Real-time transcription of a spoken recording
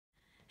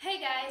Hey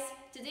guys!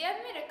 Today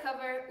I've made a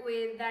cover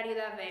with Dario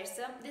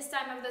D'Aversa, this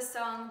time of the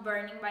song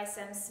Burning by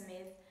Sam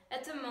Smith.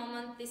 At the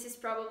moment, this is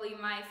probably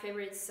my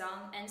favorite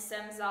song and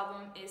Sam's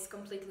album is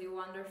completely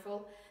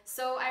wonderful.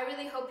 So I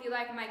really hope you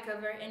like my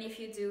cover, and if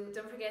you do,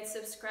 don't forget to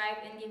subscribe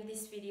and give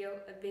this video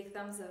a big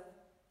thumbs up.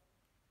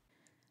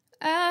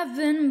 I've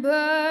been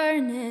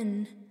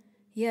burning,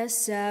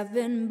 yes I've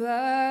been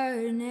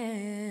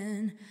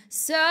burning.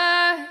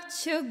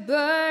 Such a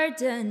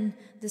burden,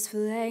 this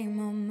flame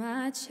on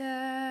my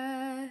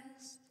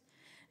chest.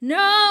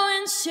 No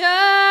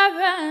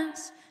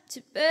insurance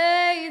to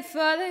pay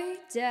for the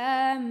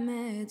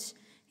damage.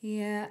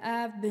 Yeah,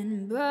 I've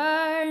been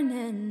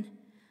burning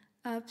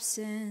up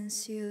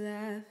since you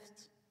left.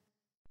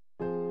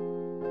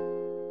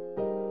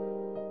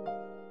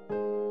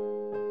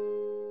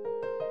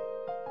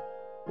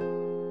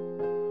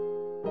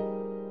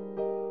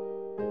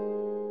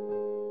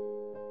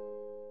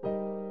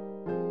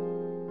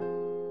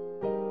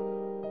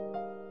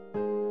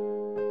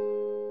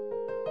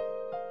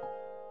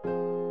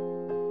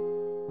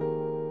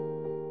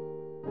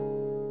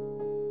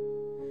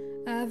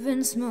 I've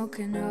been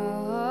smoking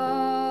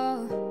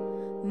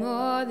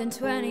more than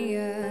 20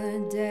 a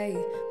day.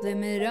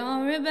 Blame it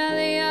on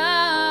rebellion,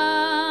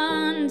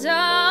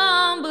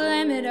 don't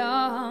blame it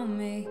on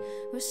me.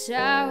 Wish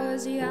I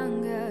was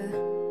younger,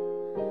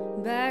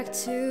 back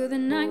to the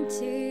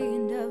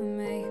 19th of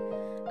May.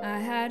 I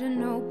had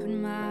an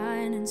open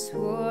mind and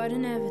swore to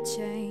never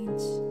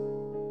change.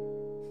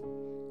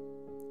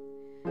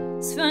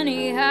 It's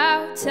funny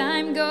how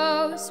time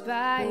goes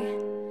by.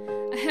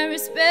 I had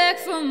respect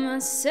for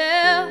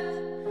myself,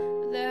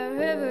 but that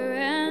river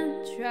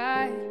ran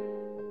dry.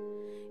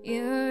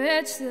 You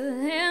reached the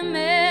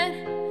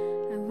limit,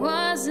 I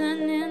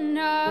wasn't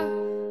enough.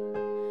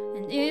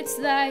 And it's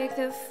like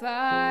the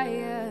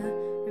fire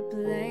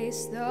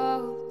replaced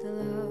all the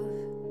love.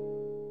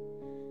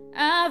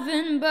 I've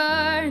been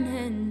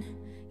burning,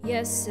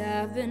 yes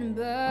I've been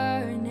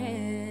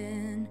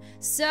burning.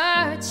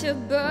 Such a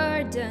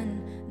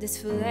burden, this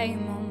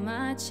flame on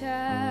my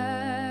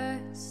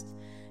chest.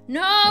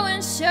 No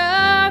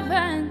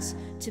insurance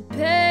to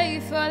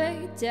pay for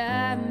the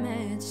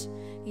damage.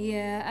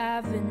 Yeah,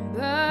 I've been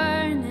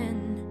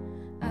burning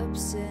up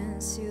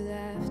since you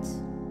left.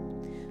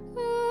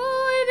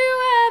 Ooh, if you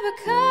ever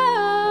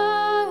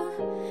call,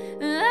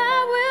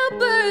 I will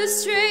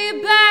burst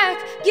straight back,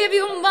 give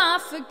you my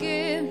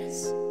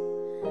forgiveness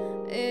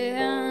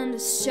and a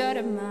shot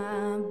at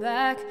my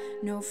back.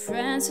 No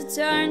friends to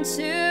turn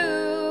to.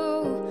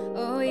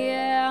 Oh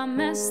yeah, I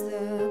messed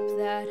up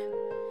that.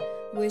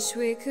 Wish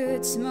we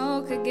could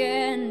smoke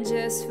again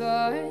just for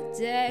a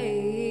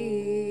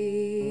day.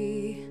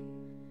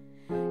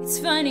 It's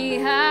funny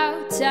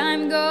how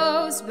time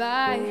goes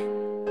by.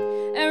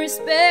 And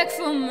respect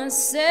for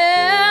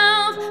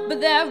myself, but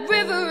that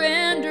river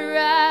ran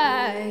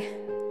dry.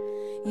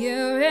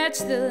 You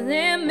reached the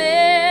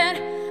limit,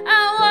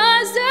 I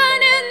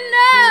wasn't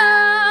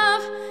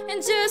enough.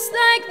 And just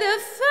like the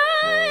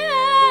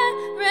fire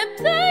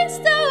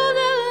replaced all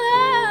the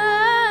love,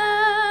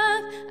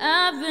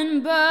 I've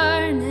been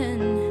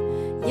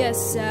burning,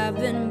 yes I've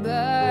been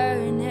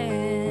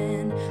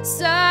burning.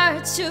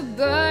 Such a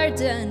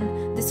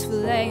burden, this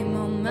flame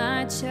on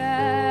my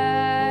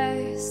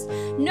chest.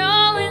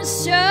 No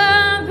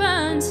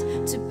insurance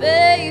to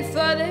pay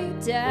for the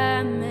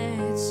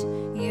damage.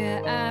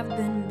 Yeah, I've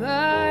been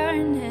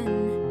burning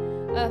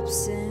up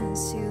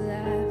since you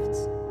left.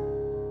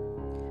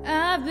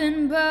 I've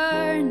been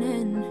burning.